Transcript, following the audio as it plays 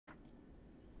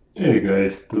Hey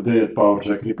guys, today at Power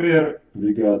Jack Repair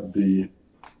we got the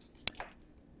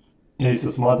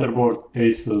Asus motherboard,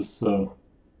 Asus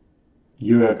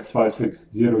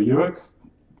ux560UX,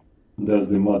 that's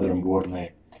the motherboard name,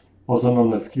 also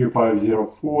known as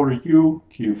q504U,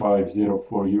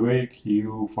 q504UA,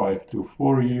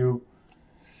 q524U,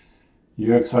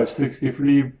 ux560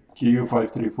 Flip,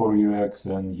 q534UX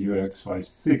and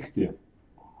ux560.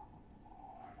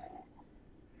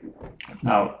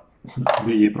 Now,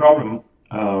 the problem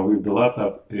with the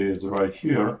laptop is right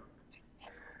here,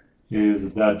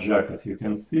 is that jack. As you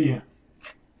can see,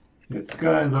 it's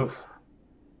kind of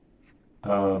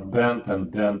bent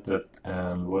and dented,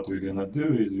 and what we're gonna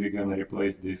do is we're gonna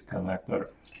replace this connector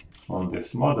on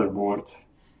this motherboard.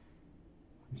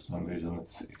 For some reason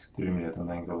it's extremely at an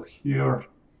angle here,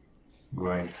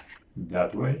 going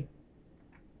that way.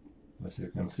 As you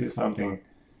can see, something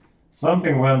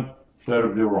went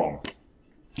terribly wrong.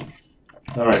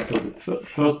 Alright, so the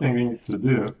first thing we need to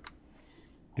do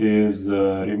is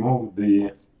remove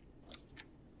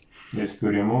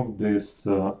this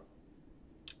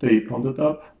tape on the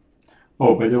top.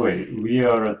 Oh, by the way, we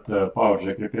are at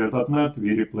powerjackrepair.net.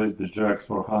 We replaced the jacks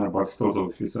for $100 total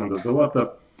if you send us the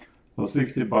laptop, or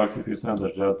 $60 if you send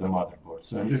us just the motherboard.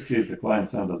 So in this case, the client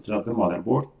sent us just the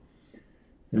motherboard.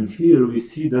 And here we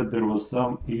see that there was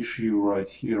some issue right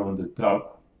here on the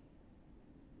top.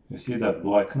 You see that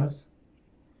blackness?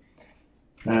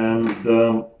 And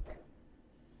to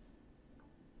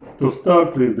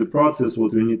start with the process,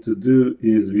 what we need to do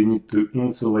is we need to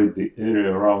insulate the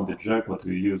area around the jack. What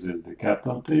we use is the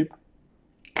Kapton tape.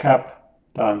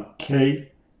 Kapton, K-A-P-T-O-N,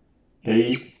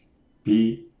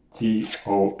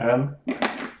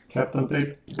 Kapton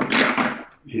tape.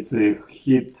 It's a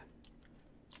heat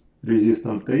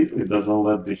resistant tape. It doesn't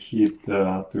let the heat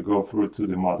to go through to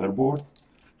the motherboard.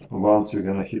 Once you're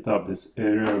gonna heat up this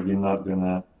area,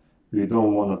 we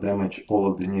don't want to damage all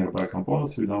of the nearby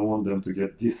components. We don't want them to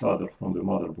get desoldered from the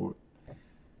motherboard.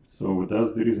 So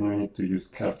that's the reason we need to use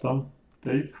Kapton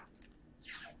tape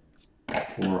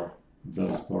for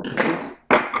those purposes.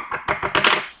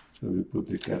 So we put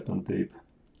the Kapton tape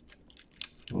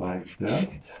like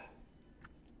that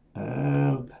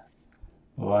and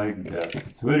like that.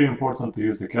 It's very important to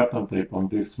use the Kapton tape on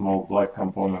this small black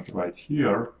component right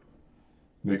here,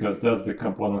 because that's the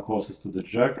component closest to the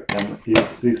jack, and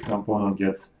if this component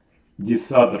gets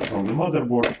desoldered from the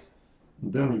motherboard,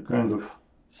 then you kind of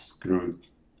screwed.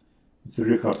 It's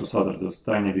really hard to solder those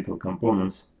tiny little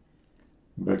components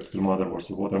back to the motherboard.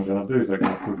 So what I'm gonna do is I'm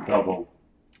gonna put double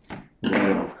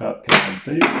layer of Kapton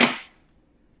tape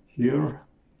here,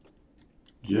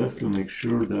 just to make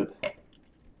sure that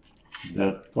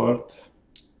that part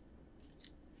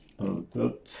of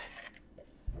that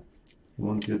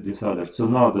won't get desoldered. So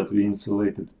now that we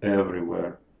insulated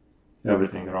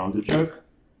everything around the jack,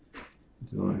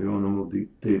 we want to move the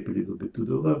tape a little bit to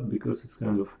the left because it's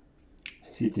kind of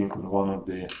sitting on one of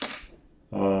the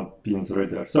pins right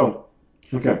there. So,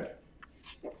 okay.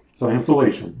 So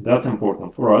insulation, that's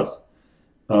important for us.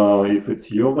 If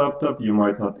it's your laptop, you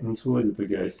might not insulate it.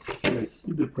 Guys, I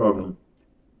see the problem.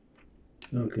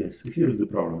 Okay, so here's the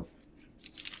problem.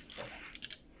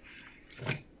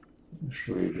 Let me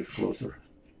show you a bit closer.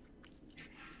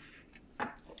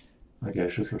 Okay, I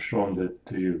should have shown that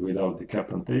to you without the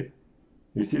Kapton tape.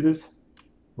 You see this?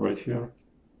 Right here.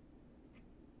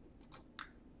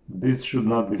 This should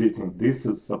not be leaking. This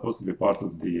is supposed to be part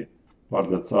of the part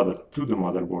that's soldered to the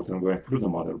motherboard and going through the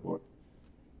motherboard.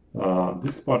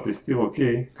 This part is still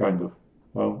okay, kind of.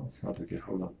 Well, it's not okay,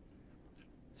 hold on.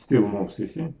 Still moves, you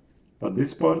see? But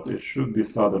this part, it should be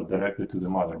soldered directly to the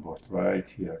motherboard, right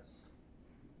here.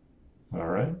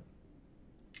 Alright,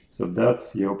 so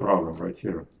that's your problem right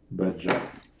here, bad jack.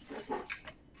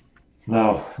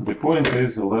 Now, the point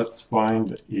is, let's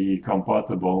find a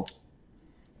compatible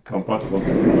jack.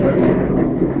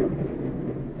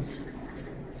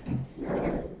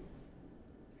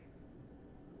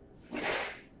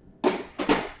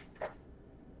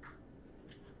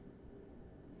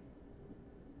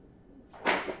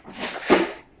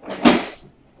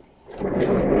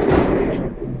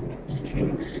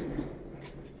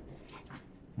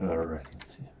 Alright,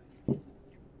 let's see.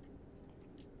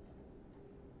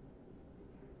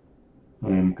 I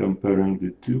am comparing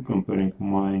the two, comparing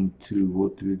mine to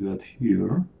what we got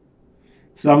here.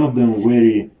 Some of them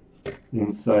vary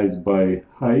in size by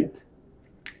height,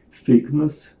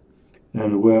 thickness,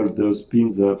 and where those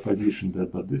pins are positioned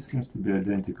at, but this seems to be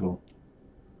identical.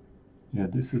 Yeah,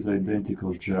 this is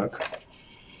identical jack.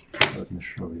 Let me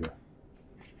show you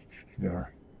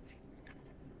here.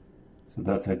 So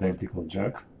that's identical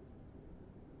jack.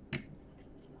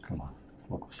 Come on,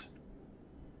 focus.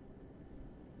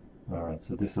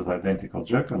 So this is identical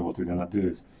jack, and what we're gonna do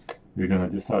is we're gonna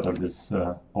desolder this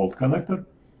old connector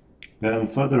and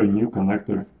solder a new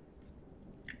connector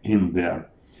in there.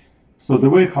 So the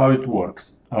way how it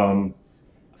works,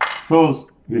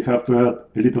 first we have to add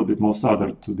a little bit more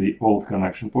solder to the old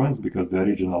connection points because the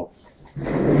original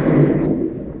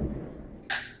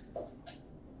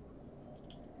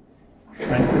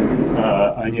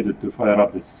I needed to fire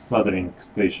up this soldering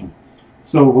station.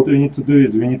 So what we need to do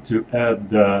is we need to add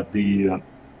the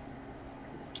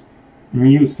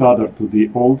new solder to the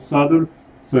old solder.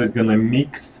 So it's gonna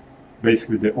mix,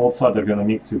 basically the old solder gonna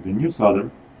mix with the new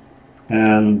solder,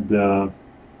 and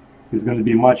it's gonna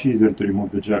be much easier to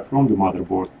remove the jack from the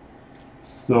motherboard.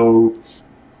 So,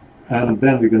 and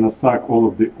then we're gonna suck all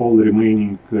of the old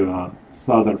remaining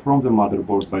solder from the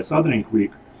motherboard by soldering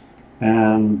quick,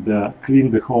 and clean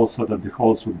the holes so that the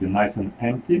holes would be nice and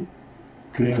empty.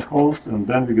 Clean holes, and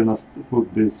then we're gonna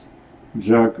put this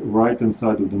jack right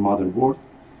inside of the motherboard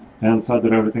and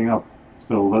solder everything up.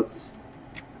 So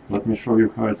let me show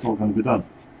you how it's all gonna be done.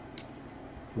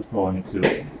 First of all, I need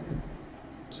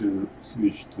to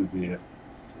switch to the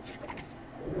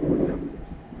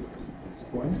this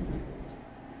point.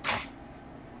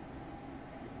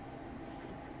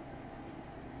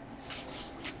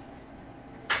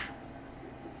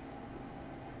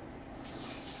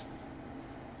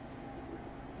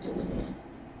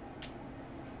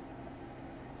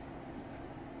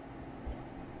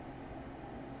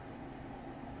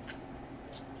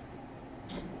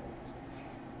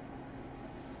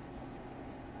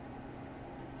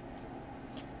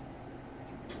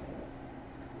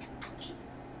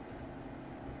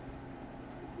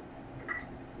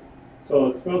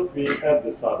 So at first we add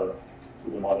the solder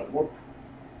to the motherboard.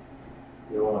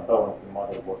 We want to balance the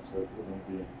motherboard so it wouldn't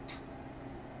be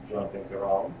jumping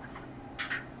around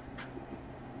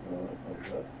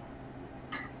like that.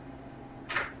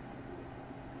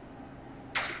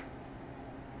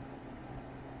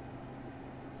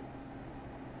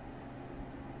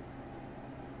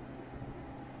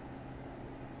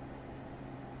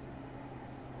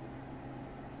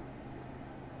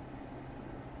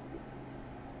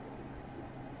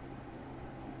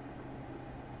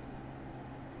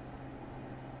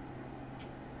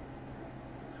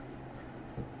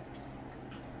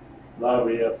 Now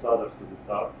we add solder to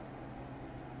the top.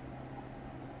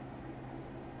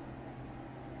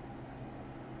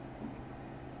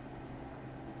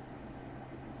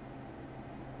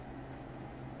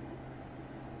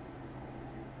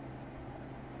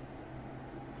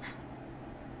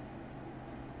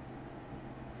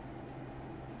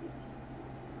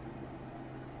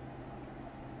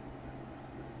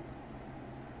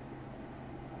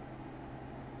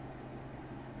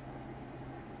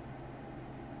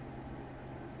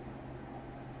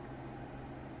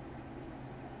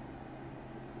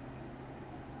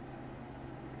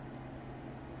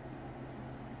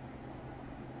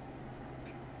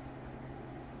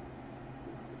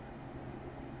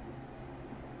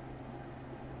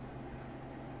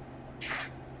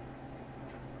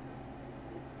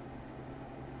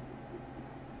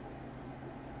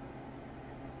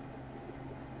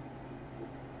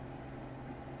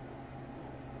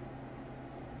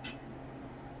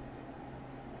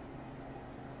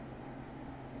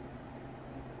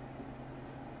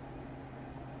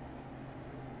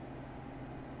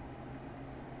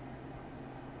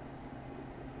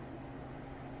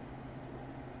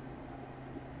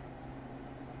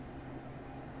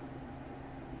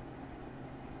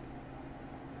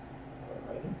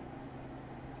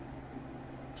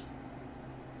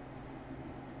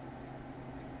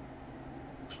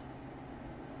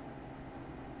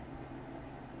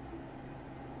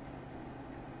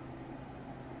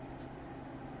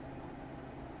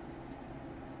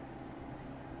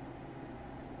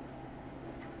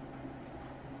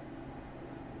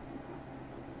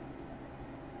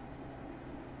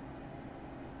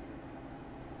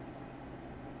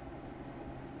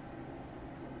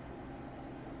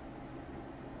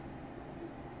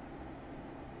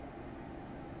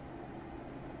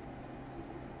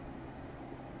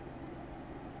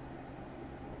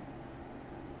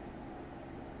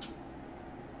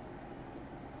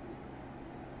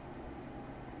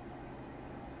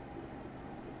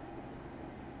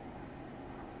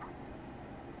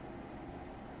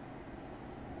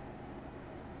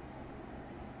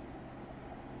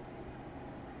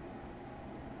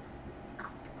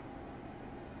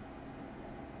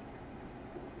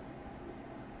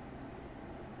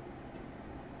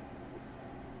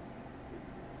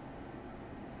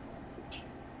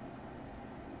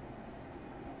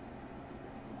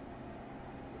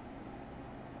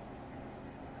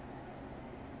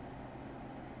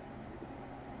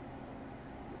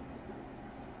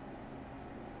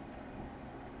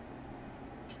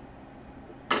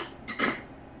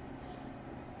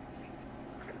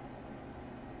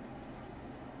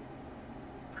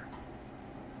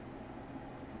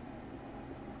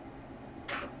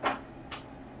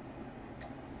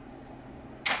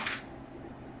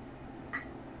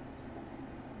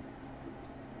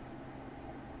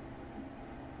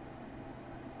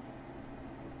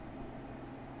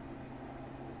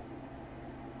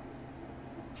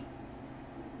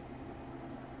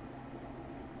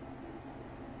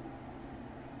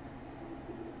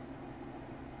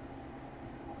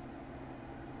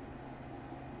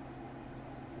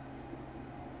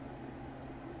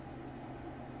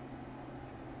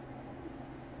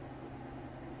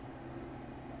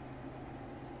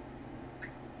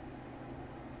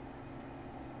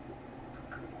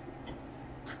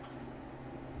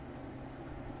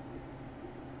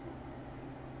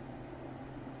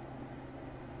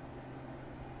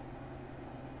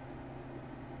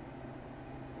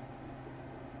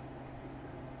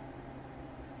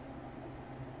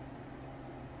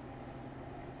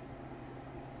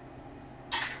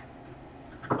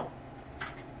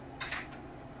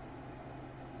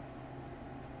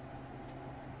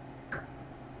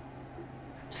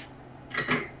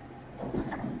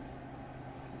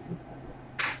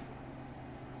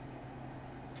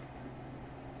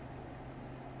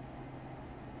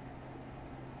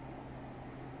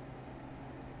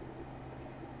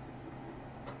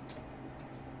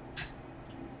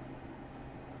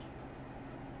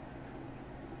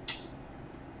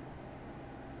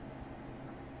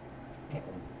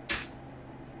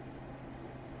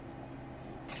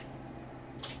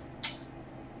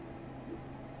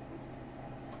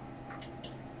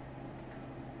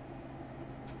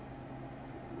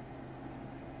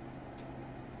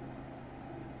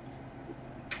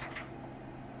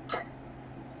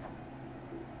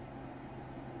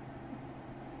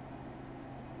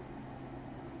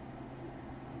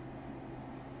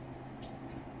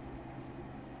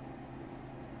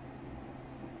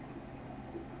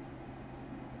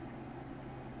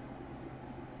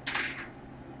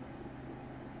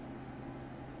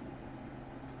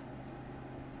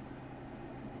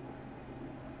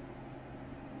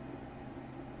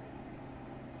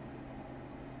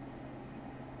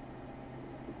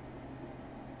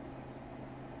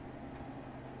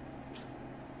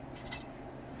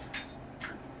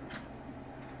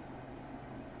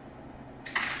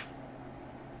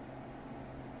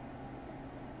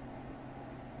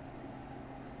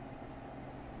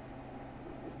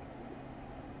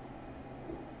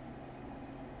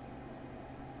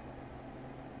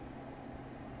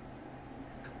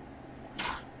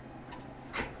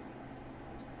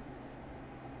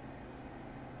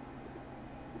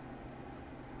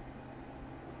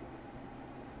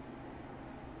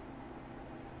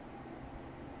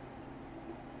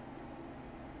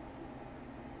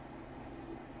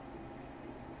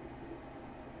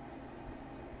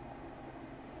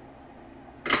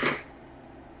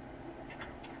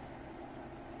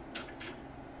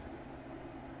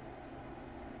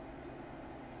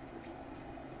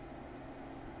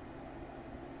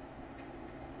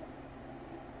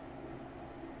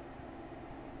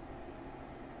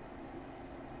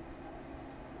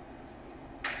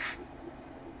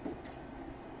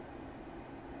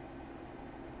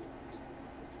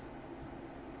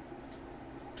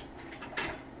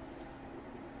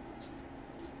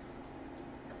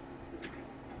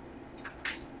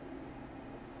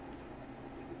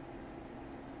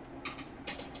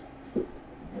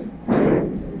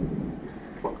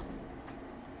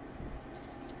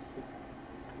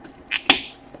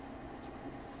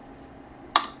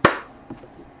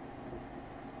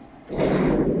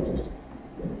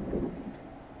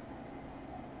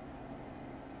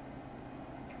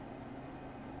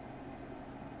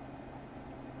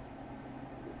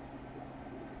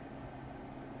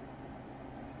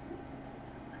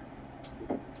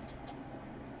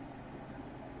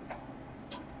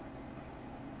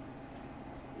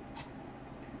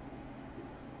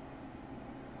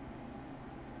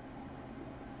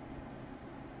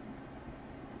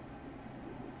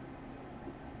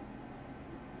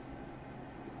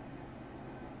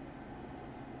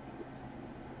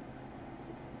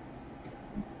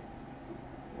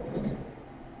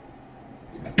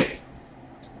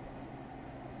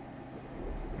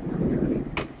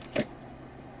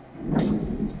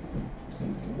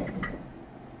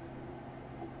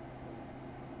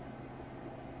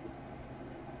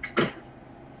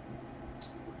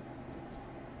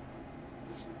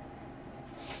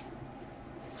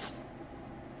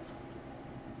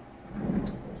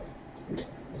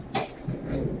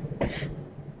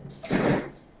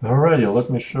 Alrighty,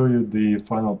 let me show you the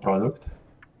final product.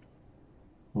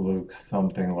 Looks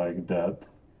something like that.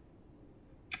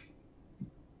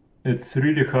 It's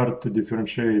really hard to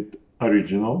differentiate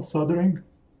original soldering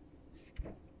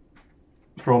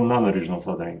from non-original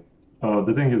soldering.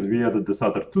 The thing is, we added the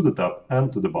solder to the top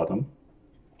and to the bottom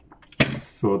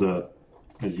so that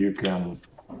you can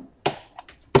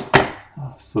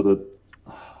so that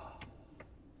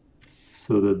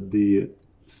the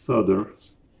solder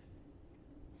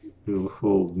will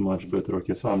hold much better.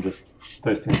 Okay, so I'm just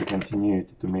testing the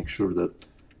continuity to make sure that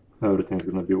everything's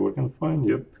gonna be working fine.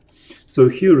 Yep. So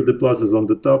here the plus is on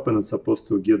the top and it's supposed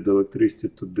to get the electricity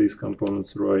to these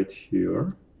components right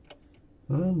here.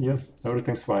 And yeah,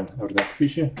 everything's fine, everything's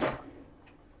peachy.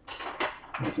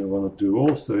 What I want to do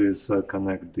also is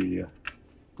connect the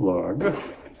plug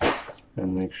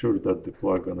and make sure that the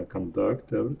plug gonna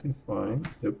conduct everything fine.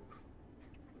 Yep.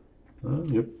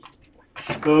 Yep.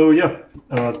 So yeah,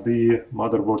 the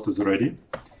motherboard is ready.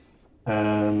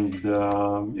 And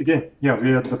again, yeah, we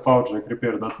had the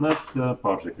powerjackrepair.net,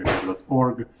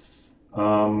 powerjackrepair.org.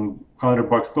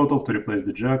 $100 total to replace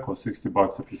the jack, or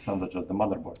 $60 if you send just the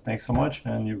motherboard. Thanks so much,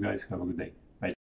 and you guys have a good day.